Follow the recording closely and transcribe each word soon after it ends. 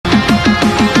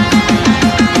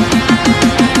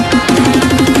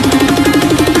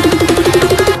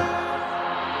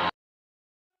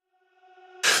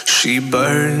She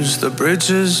burns the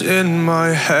bridges in my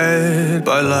head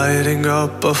by lighting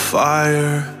up a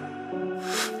fire.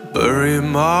 Bury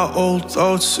my old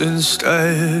thoughts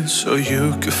instead so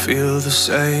you could feel the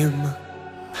same.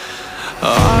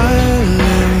 I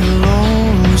live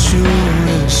alone with you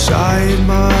inside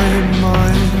my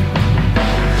mind.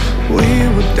 We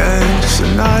would dance the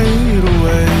night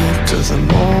away to the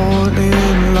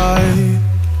morning light.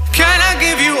 Can I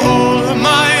give you all of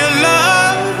my love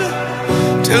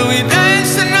till we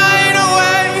dance the night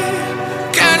away?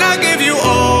 Can I give you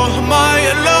all of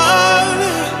my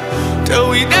love till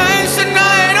we dance the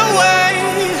night away?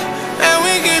 And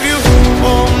we give you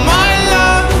all my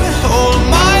love, all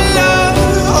my love,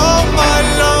 all my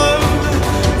love.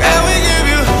 And we give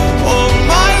you all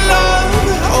my love,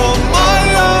 all my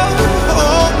love,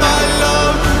 all my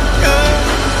love. Yeah,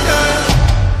 yeah.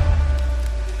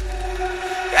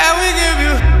 And we give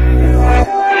you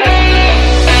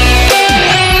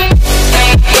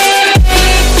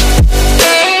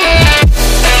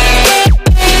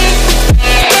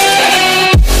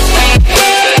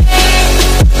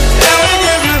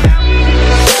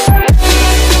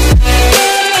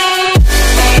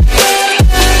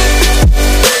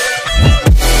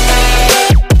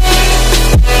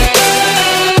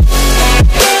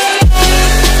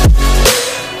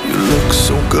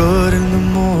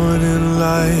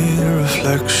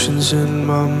in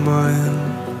my mind.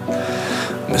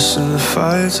 Missing the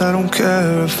fights, I don't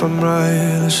care if I'm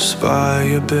right. Let's just buy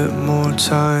a bit more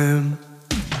time.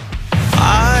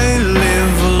 I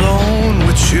live alone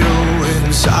with you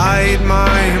inside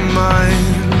my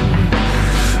mind.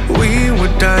 We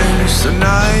would dance the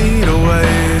night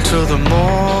away till the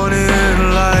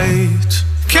morning light.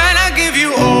 Can I give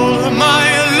you all of my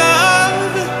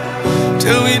love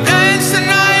till we dance the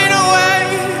night away?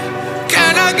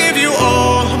 Can I give you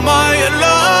all of my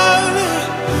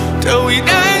love till we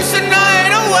dance the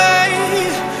night away?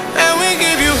 And we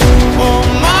give you all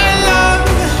my love,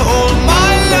 all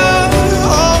my love,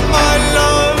 all my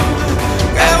love.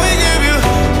 And we give you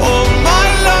all my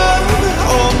love,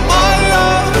 all my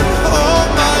love, all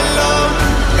my love.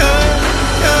 Yeah,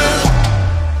 yeah.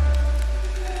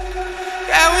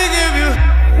 And we give you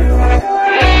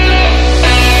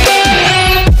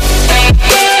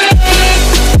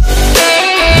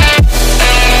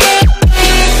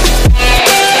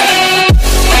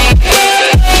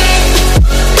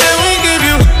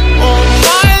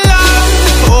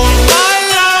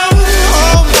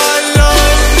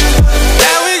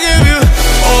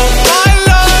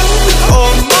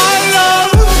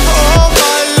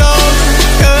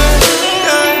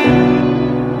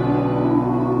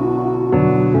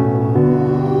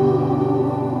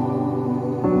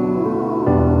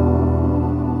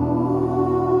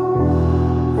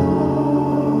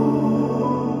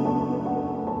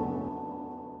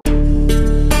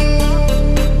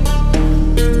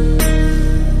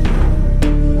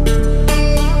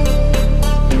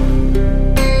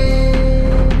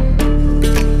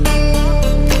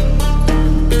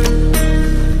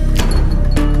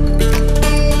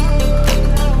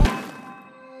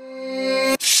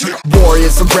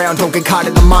around, don't get caught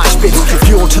in the mosh pit.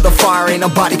 Fuel to the fire, ain't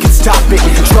nobody can stop it.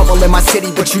 Trouble in my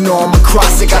city, but you know I'm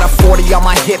across it. Got a 40 on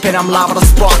my hip and I'm liable to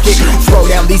spark it. Throw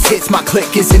down these hits, my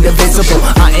click is indivisible.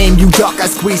 I aim, you duck, I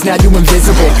squeeze, now you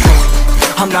invisible.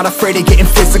 I'm not afraid of getting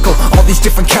physical. All these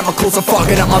different chemicals are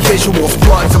fogging up my visuals.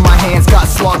 Bloods on my hands, got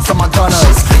slugs on my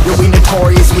gunners. Yo, we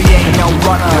notorious, we ain't no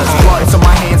runners. Bloods on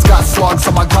my hands, got slugs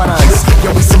on my gunners.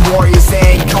 Yo, we some warriors,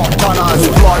 they ain't called gunners.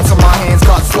 Bloods on my hands,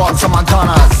 got slugs on my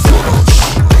gunners.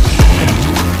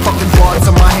 Fucking bloods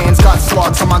on my hands, got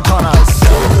slugs on my gunners.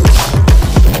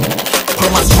 Put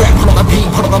on my strap, put on the beat,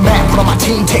 put on the map, put on my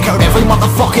team. Take out every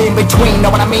motherfucker in between. Know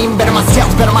what I mean? Better myself,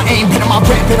 better my aim, better my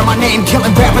rap, better my name.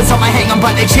 Killing rappers on my hang on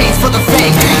by their chains for the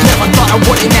fame. Never thought I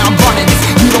would it, now I'm running this.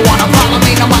 You don't wanna follow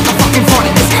me, I'm at the fucking front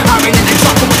of this. Iron in the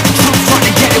jungle with the troops, trying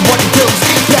to get it what it does.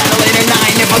 Battling and I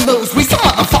ain't never lose, we some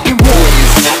motherfucking warriors.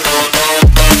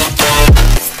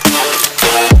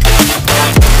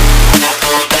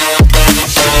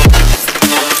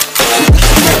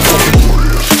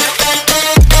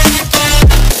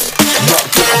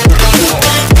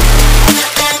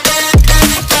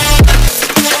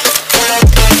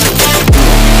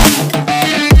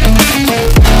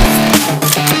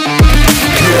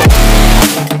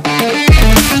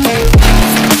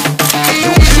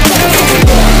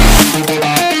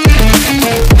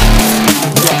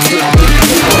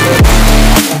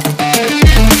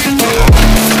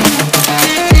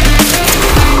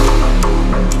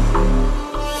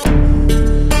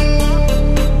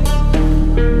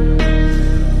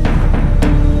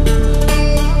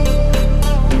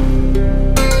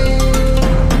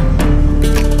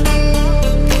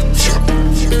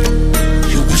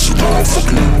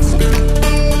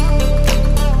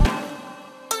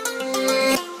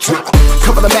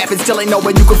 only know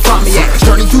where you can find me at.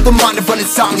 Journey through the mind of an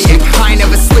insomniac. I ain't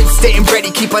never sleep, staying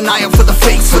ready, keep an eye out for the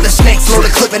fakes, for the snakes. Load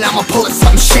a clip and I'ma pull it,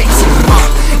 something shakes.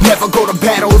 Never go to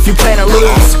battle if you plan to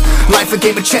lose. Life a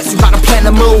game of chess, you gotta plan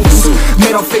the moves.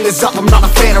 Middle fingers up, I'm not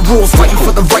a fan of rules. Fighting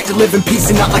for the right to live in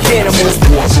peace and not like animals.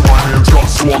 Bloods in my hands, got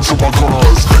slugs in my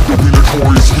gunners. You'll be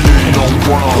notorious, we ain't no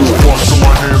runners. Bloods in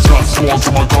my hands, got slugs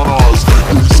in my gunners.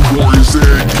 You'll be some warriors, they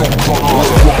ain't no gunners.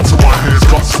 Bloods in my hands,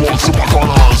 got slugs in my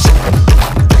gunners.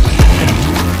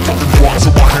 Fucking bloods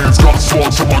in my hands, got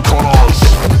slugs in my gunners.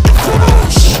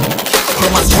 Put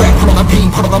on my strap, put on the beam,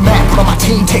 put on the map, put on my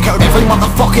team. Take out every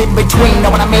motherfucker in between.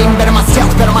 Know what I mean? Better myself,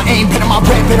 better my aim, better my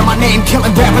rap, better my name.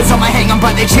 Killing rappers on my hang, I'm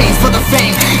by their chains for the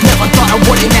fame. Never thought I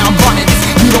would it, now I'm running.